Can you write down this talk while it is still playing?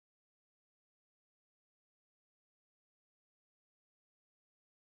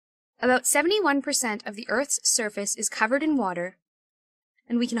About 71% of the Earth's surface is covered in water,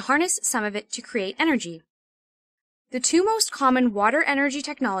 and we can harness some of it to create energy. The two most common water energy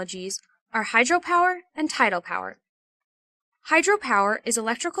technologies are hydropower and tidal power. Hydropower is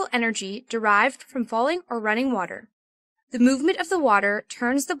electrical energy derived from falling or running water. The movement of the water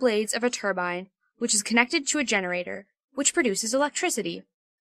turns the blades of a turbine, which is connected to a generator, which produces electricity.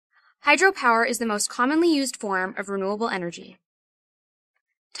 Hydropower is the most commonly used form of renewable energy.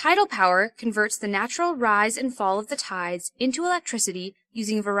 Tidal power converts the natural rise and fall of the tides into electricity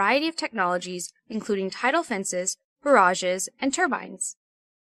using a variety of technologies, including tidal fences, barrages, and turbines.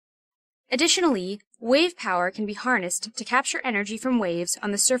 Additionally, wave power can be harnessed to capture energy from waves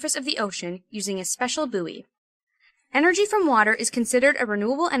on the surface of the ocean using a special buoy. Energy from water is considered a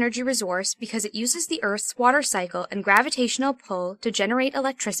renewable energy resource because it uses the Earth's water cycle and gravitational pull to generate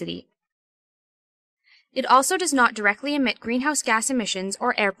electricity. It also does not directly emit greenhouse gas emissions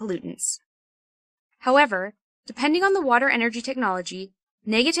or air pollutants. However, depending on the water energy technology,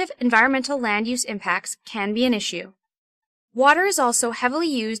 negative environmental land use impacts can be an issue. Water is also heavily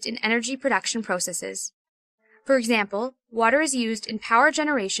used in energy production processes. For example, water is used in power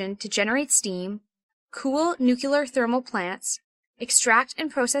generation to generate steam, cool nuclear thermal plants, extract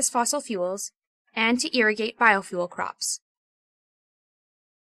and process fossil fuels, and to irrigate biofuel crops.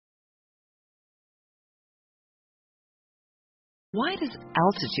 Why does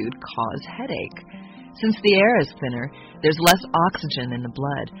altitude cause headache? Since the air is thinner, there's less oxygen in the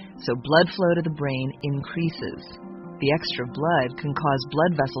blood, so blood flow to the brain increases. The extra blood can cause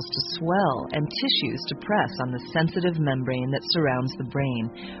blood vessels to swell and tissues to press on the sensitive membrane that surrounds the brain,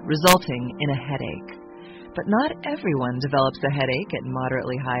 resulting in a headache. But not everyone develops a headache at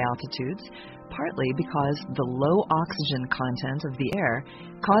moderately high altitudes, partly because the low oxygen content of the air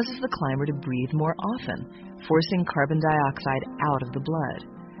causes the climber to breathe more often, forcing carbon dioxide out of the blood.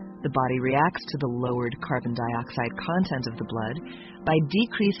 The body reacts to the lowered carbon dioxide content of the blood by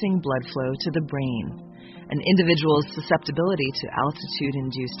decreasing blood flow to the brain. An individual's susceptibility to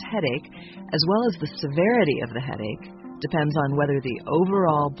altitude-induced headache, as well as the severity of the headache, depends on whether the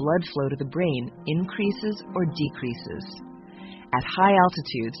overall blood flow to the brain increases or decreases. At high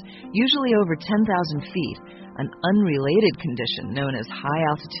altitudes, usually over 10,000 feet, an unrelated condition known as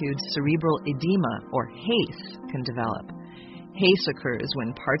high-altitude cerebral edema, or HACE, can develop. HACE occurs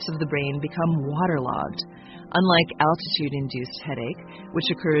when parts of the brain become waterlogged. Unlike altitude-induced headache,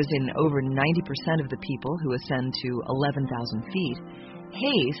 which occurs in over 90% of the people who ascend to 11,000 feet,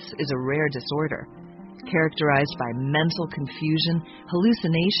 HACE is a rare disorder, characterized by mental confusion,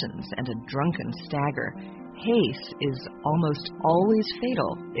 hallucinations, and a drunken stagger. HACE is almost always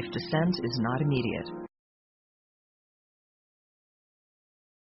fatal if descent is not immediate.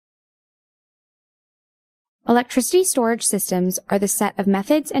 Electricity storage systems are the set of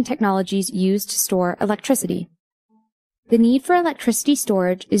methods and technologies used to store electricity. The need for electricity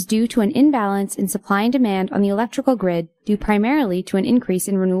storage is due to an imbalance in supply and demand on the electrical grid due primarily to an increase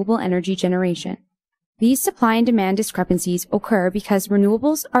in renewable energy generation. These supply and demand discrepancies occur because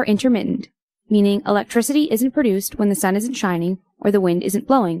renewables are intermittent, meaning electricity isn't produced when the sun isn't shining or the wind isn't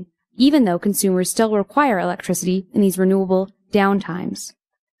blowing, even though consumers still require electricity in these renewable downtimes.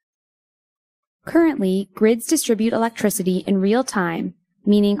 Currently, grids distribute electricity in real time,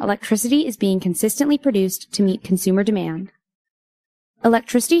 meaning electricity is being consistently produced to meet consumer demand.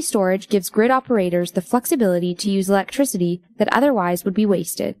 Electricity storage gives grid operators the flexibility to use electricity that otherwise would be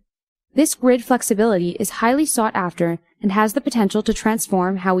wasted. This grid flexibility is highly sought after and has the potential to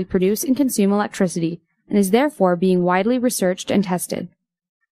transform how we produce and consume electricity, and is therefore being widely researched and tested.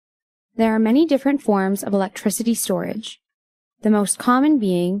 There are many different forms of electricity storage, the most common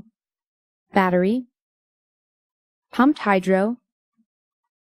being battery, pumped hydro,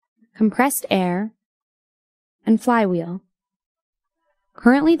 compressed air, and flywheel.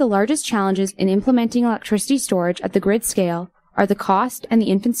 Currently, the largest challenges in implementing electricity storage at the grid scale are the cost and the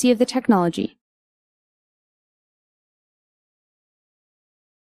infancy of the technology.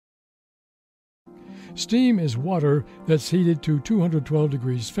 Steam is water that's heated to 212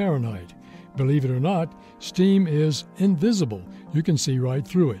 degrees Fahrenheit. Believe it or not, steam is invisible. You can see right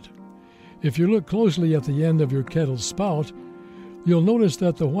through it. If you look closely at the end of your kettle's spout, you'll notice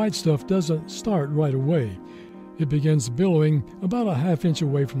that the white stuff doesn't start right away. It begins billowing about a half-inch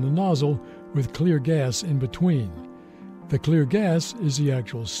away from the nozzle with clear gas in between. The clear gas is the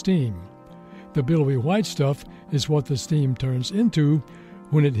actual steam. The billowy white stuff is what the steam turns into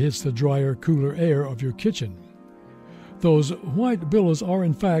when it hits the drier, cooler air of your kitchen. Those white billows are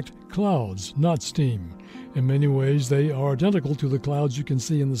in fact clouds, not steam. In many ways, they are identical to the clouds you can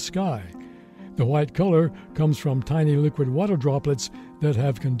see in the sky. The white color comes from tiny liquid water droplets that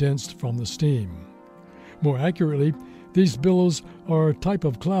have condensed from the steam. More accurately, these billows are a type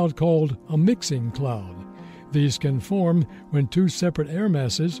of cloud called a mixing cloud. These can form when two separate air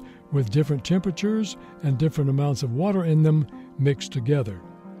masses with different temperatures and different amounts of water in them mix together.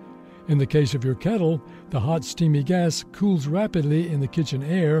 In the case of your kettle, the hot steamy gas cools rapidly in the kitchen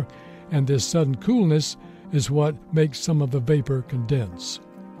air, and this sudden coolness is what makes some of the vapor condense.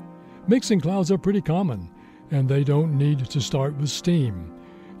 Mixing clouds are pretty common, and they don't need to start with steam.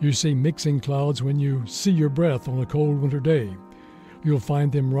 You see mixing clouds when you see your breath on a cold winter day. You'll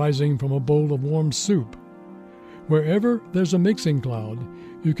find them rising from a bowl of warm soup. Wherever there's a mixing cloud,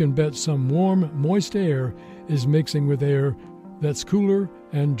 you can bet some warm, moist air is mixing with air that's cooler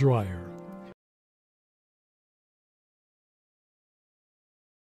and drier.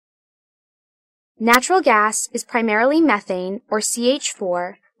 Natural gas is primarily methane, or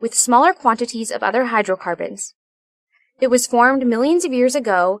CH4, with smaller quantities of other hydrocarbons. It was formed millions of years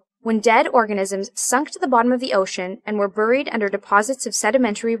ago when dead organisms sunk to the bottom of the ocean and were buried under deposits of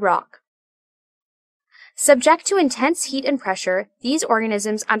sedimentary rock. Subject to intense heat and pressure, these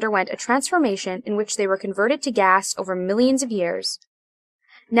organisms underwent a transformation in which they were converted to gas over millions of years.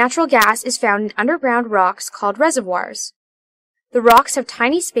 Natural gas is found in underground rocks called reservoirs. The rocks have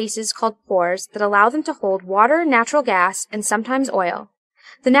tiny spaces called pores that allow them to hold water, natural gas, and sometimes oil.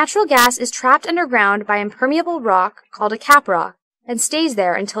 The natural gas is trapped underground by impermeable rock called a caprock and stays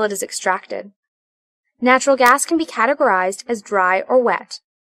there until it is extracted. Natural gas can be categorized as dry or wet.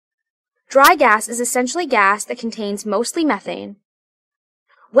 Dry gas is essentially gas that contains mostly methane.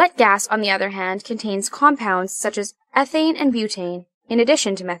 Wet gas, on the other hand, contains compounds such as ethane and butane, in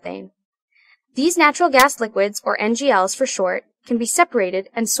addition to methane. These natural gas liquids, or NGLs for short, can be separated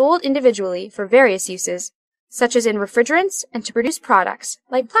and sold individually for various uses, such as in refrigerants and to produce products,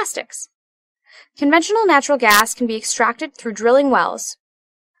 like plastics. Conventional natural gas can be extracted through drilling wells.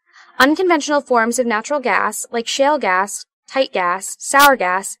 Unconventional forms of natural gas, like shale gas, tight gas, sour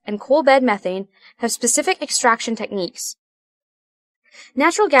gas, and coal bed methane, have specific extraction techniques.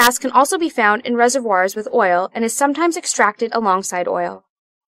 Natural gas can also be found in reservoirs with oil and is sometimes extracted alongside oil.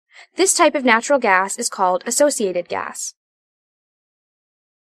 This type of natural gas is called associated gas.